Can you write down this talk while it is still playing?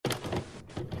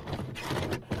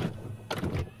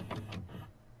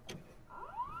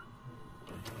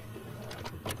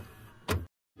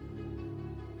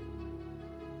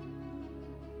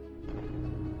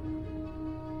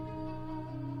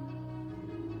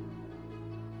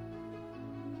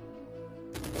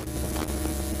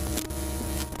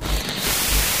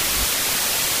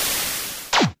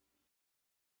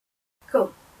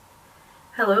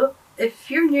Hello, if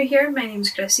you're new here, my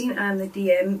name's Christine and I'm the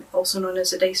DM, also known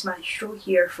as the Dice Maestro,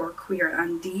 here for Queer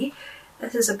and D.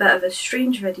 This is a bit of a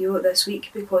strange video this week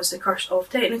because the curse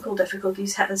of technical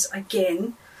difficulties hit us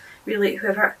again. Really,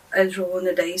 whoever is rolling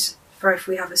the dice for if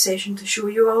we have a session to show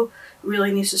you all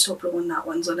really needs to stop rolling that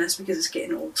ones on this because it's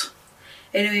getting old.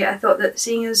 Anyway, I thought that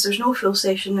seeing as there's no full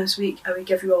session this week, I would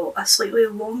give you all a slightly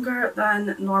longer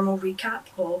than normal recap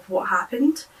of what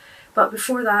happened. But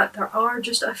before that, there are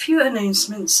just a few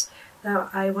announcements that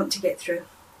I want to get through.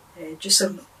 Just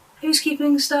some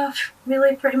housekeeping stuff,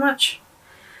 really, pretty much.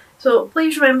 So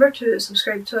please remember to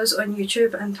subscribe to us on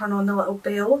YouTube and turn on the little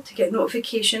bell to get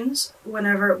notifications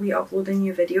whenever we upload a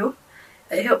new video.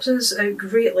 It helps us out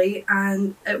greatly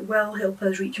and it will help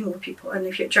us reach more people in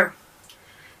the future.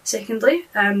 Secondly,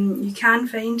 you can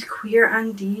find Queer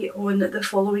and D on the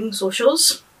following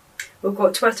socials. We've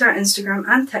got Twitter, Instagram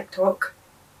and TikTok.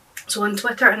 So on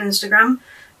Twitter and Instagram,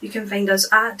 you can find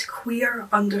us at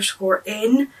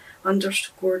queer_n_d.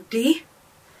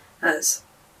 That's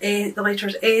the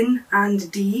letters N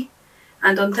and D.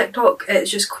 And on TikTok,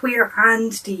 it's just queer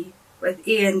and D with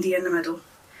AND in the middle.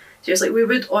 Seriously, we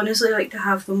would honestly like to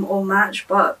have them all match,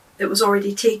 but it was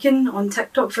already taken on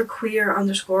TikTok for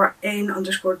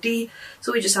queer_n_d,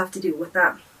 so we just have to deal with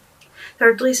that.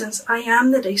 Thirdly, since I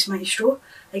am the Dice Maestro,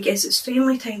 I guess it's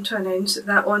finally time to announce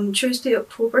that on Tuesday,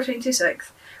 October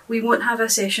 26th, we won't have a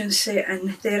session set in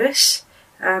Theris,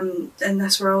 in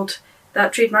this world.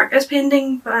 That trademark is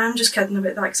pending, but I'm just kidding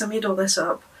about that because I made all this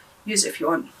up. Use it if you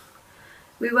want.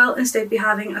 We will instead be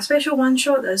having a special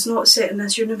one-shot that is not set in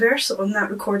this universe on that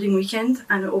recording weekend,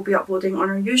 and it will be uploading on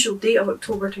our usual date of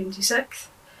October 26th.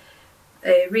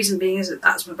 Reason being is that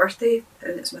that's my birthday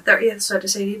and it's my 30th, so I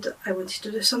decided I wanted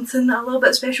to do something a little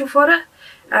bit special for it.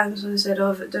 So instead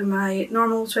of doing my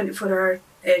normal 24-hour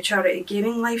charity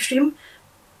gaming live stream,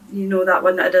 you know, that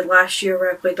one that I did last year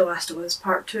where I played The Last of Us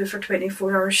Part 2 for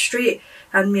 24 hours straight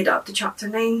and made it up to Chapter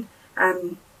 9.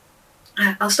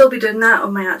 I'll still be doing that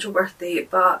on my actual birthday,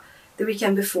 but the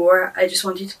weekend before I just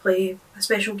wanted to play a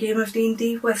special game of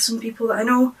D&D with some people that I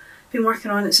know. Been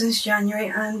working on it since January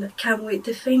and can't wait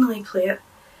to finally play it.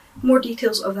 More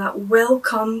details of that will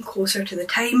come closer to the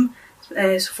time,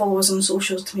 so follow us on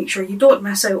socials to make sure you don't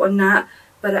miss out on that,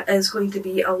 but it is going to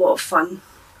be a lot of fun.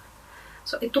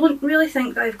 So I don't really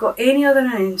think that I've got any other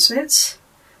announcements,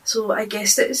 so I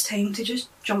guess that it's time to just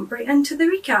jump right into the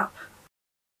recap.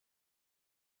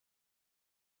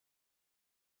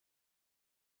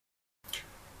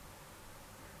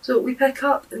 So we pick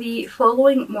up the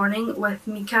following morning with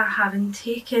Mika having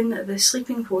taken the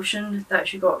sleeping potion that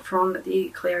she got from the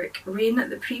cleric Rain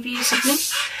the previous evening.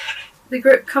 The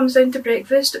group comes down to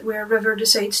breakfast where River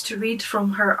decides to read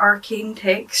from her arcane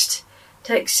text.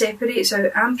 Text separates out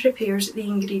and prepares the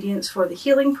ingredients for the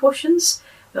healing potions,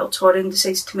 while Torrin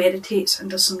decides to meditate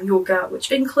and does some yoga,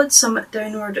 which includes some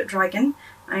downward dragon.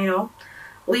 I know.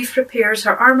 Leaf prepares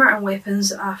her armour and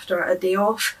weapons after a day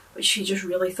off, which she just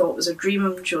really thought was a dream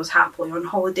and she was happily on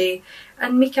holiday,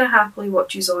 and Mika happily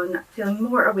watches on, feeling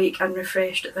more awake and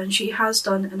refreshed than she has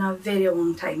done in a very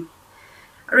long time.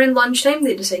 Around lunchtime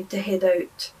they decide to head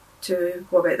out to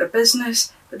go about their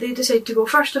business, but they decide to go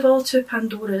first of all to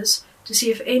Pandora's to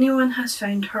see if anyone has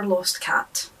found her lost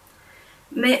cat.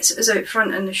 Metz is out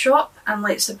front in the shop and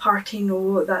lets the party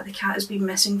know that the cat has been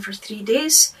missing for 3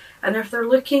 days, and if they're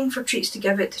looking for treats to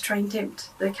give it to try and tempt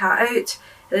the cat out,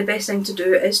 the best thing to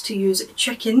do is to use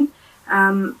chicken.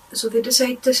 So they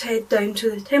decide to head down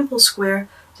to the Temple Square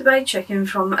to buy chicken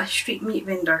from a street meat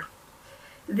vendor.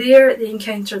 There they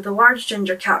encounter the large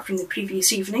ginger cat from the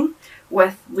previous evening,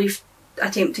 with Leaf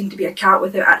attempting to be a cat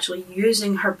without actually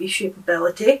using her beast shape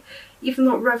ability, even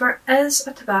though River is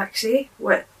a tabaxi,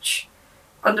 which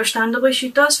understandably she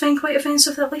does find quite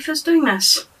offensive that Leaf is doing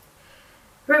this.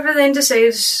 River then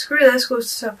decides, screw this,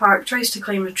 goes to a park, tries to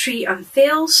climb a tree and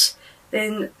fails,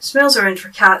 then smells around for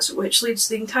cats, which leads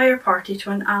the entire party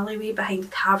to an alleyway behind a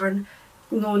tavern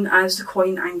known as the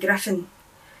Coin and Griffin.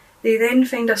 They then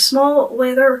find a small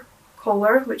leather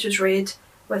collar, which is red,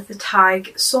 with the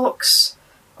tag Socks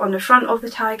on the front of the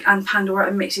tag and Pandora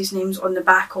and Mixie's names on the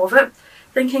back of it.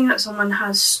 Thinking that someone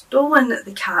has stolen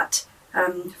the cat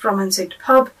from inside the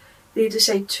pub, they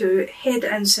decide to head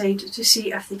inside to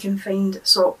see if they can find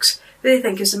Socks, who they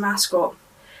think is the mascot.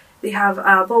 They have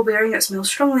a ball bearing that smells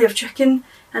strongly of chicken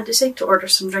and decide to order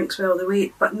some drinks while they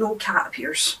wait, but no cat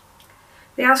appears.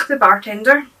 They ask the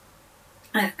bartender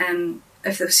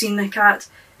if they've seen the cat,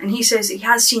 and he says he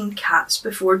has seen cats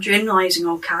before, generalising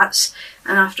all cats,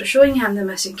 and after showing him the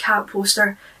missing cat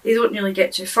poster, they don't really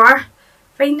get too far.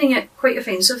 Finding it quite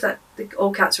offensive that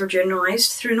all cats were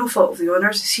generalised through no fault of the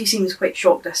owners, he seems quite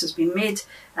shocked this has been made,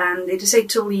 and they decide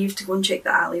to leave to go and check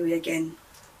the alleyway again.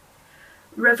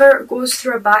 River goes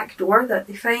through a back door that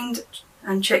they find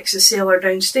and checks the cellar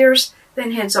downstairs,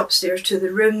 then heads upstairs to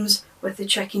the rooms with the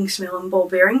chicken smell and ball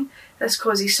bearing. This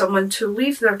causes someone to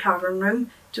leave their tavern room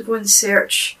to go in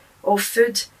search of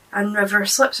food, and River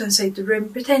slips inside the room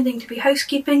pretending to be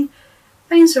housekeeping,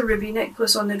 finds a ruby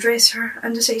necklace on the dresser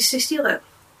and decides to steal it.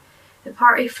 The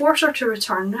party force her to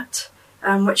return it,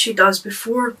 which she does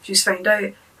before she's found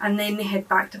out, and then they head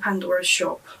back to Pandora's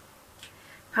shop.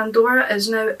 Pandora is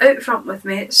now out front with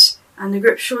Metz, and the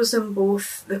group shows them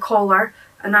both the collar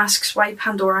and asks why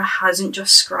Pandora hasn't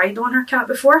just scryed on her cat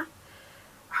before.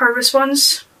 Her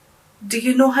response: "Do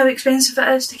you know how expensive it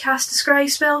is to cast a scry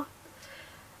spell?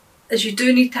 As you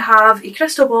do need to have a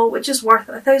crystal ball which is worth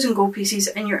 1,000 gold pieces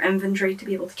in your inventory to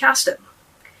be able to cast it."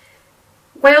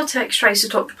 While Tex tries to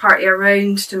talk the party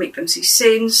around to make them see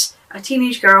sense, a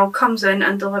teenage girl comes in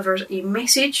and delivers a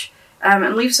message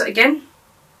and leaves it again.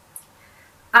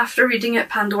 After reading it,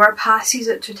 Pandora passes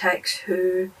it to Tex,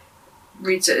 who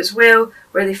reads it as well,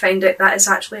 where they find out that it's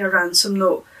actually a ransom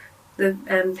note.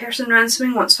 The person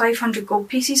ransoming wants 500 gold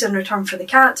pieces in return for the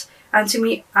cat, and to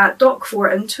meet at Dock 4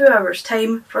 in 2 hours'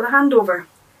 time for the handover.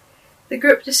 The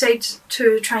group decides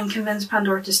to try and convince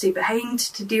Pandora to stay behind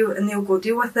to deal, and they'll go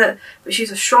deal with it, but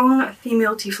she's a strong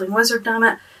female tiefling wizard, damn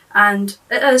it, and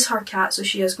it is her cat, so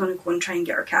she is going to go and try and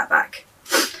get her cat back.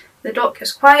 The dock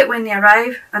is quiet when they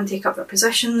arrive and take up their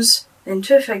positions. Then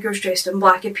 2 figures dressed in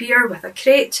black appear with a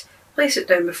crate, place it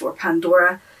down before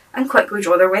Pandora, and quickly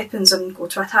draw their weapons and go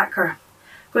to attack her.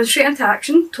 Going straight into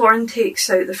action, Torn takes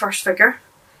out the first figure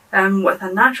with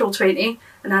a natural 20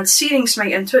 and adds Searing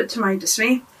Smite into it, to my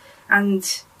dismay,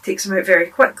 and takes him out very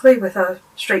quickly with a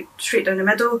strike straight down the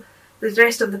middle. The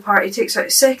rest of the party takes out a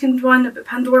second one, but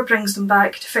Pandora brings them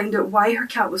back to find out why her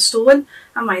cat was stolen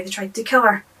and why they tried to kill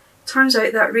her. Turns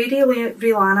out that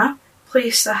Rylana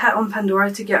placed a hit on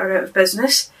Pandora to get her out of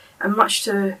business, and much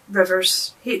to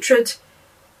River's hatred,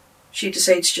 she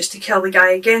decides just to kill the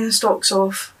guy again and stalks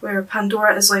off, where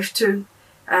Pandora is left to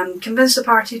convince the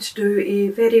party to do a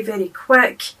very, very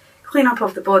quick clean up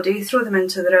of the body, throw them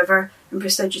into the river in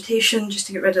prestidigitation just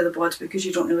to get rid of the blood, because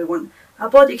you don't really want a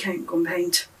body count going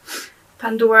behind.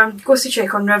 Pandora goes to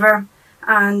check on River,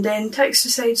 and then Tex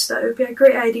decides that it would be a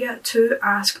great idea to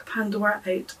ask Pandora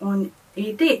out on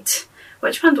a date,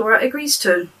 which Pandora agrees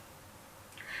to.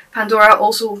 Pandora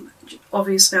also,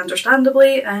 obviously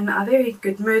understandably, in a very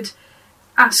good mood,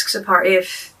 asks the party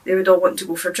if they would all want to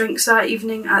go for drinks that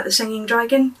evening at the Singing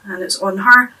Dragon, and it's on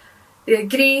her. They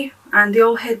agree, and they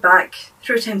all head back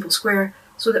through Temple Square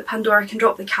so that Pandora can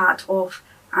drop the cat off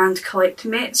and collect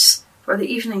Metz for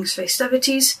the evening's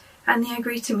festivities, and they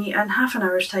agree to meet in half an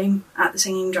hour's time at the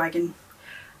Singing Dragon.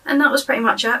 And that was pretty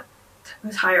much it. The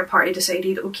entire party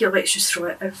decided, okay, let's just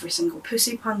throw out every single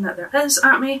pussy pun that there is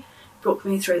at me. Broke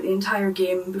me throughout the entire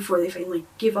game before they finally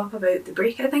gave up about the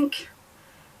break, I think.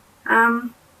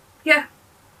 Yeah.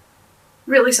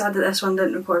 Really sad that this one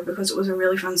didn't record because it was a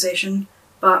really fun session,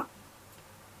 but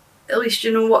at least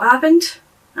you know what happened,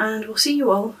 and we'll see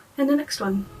you all in the next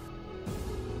one.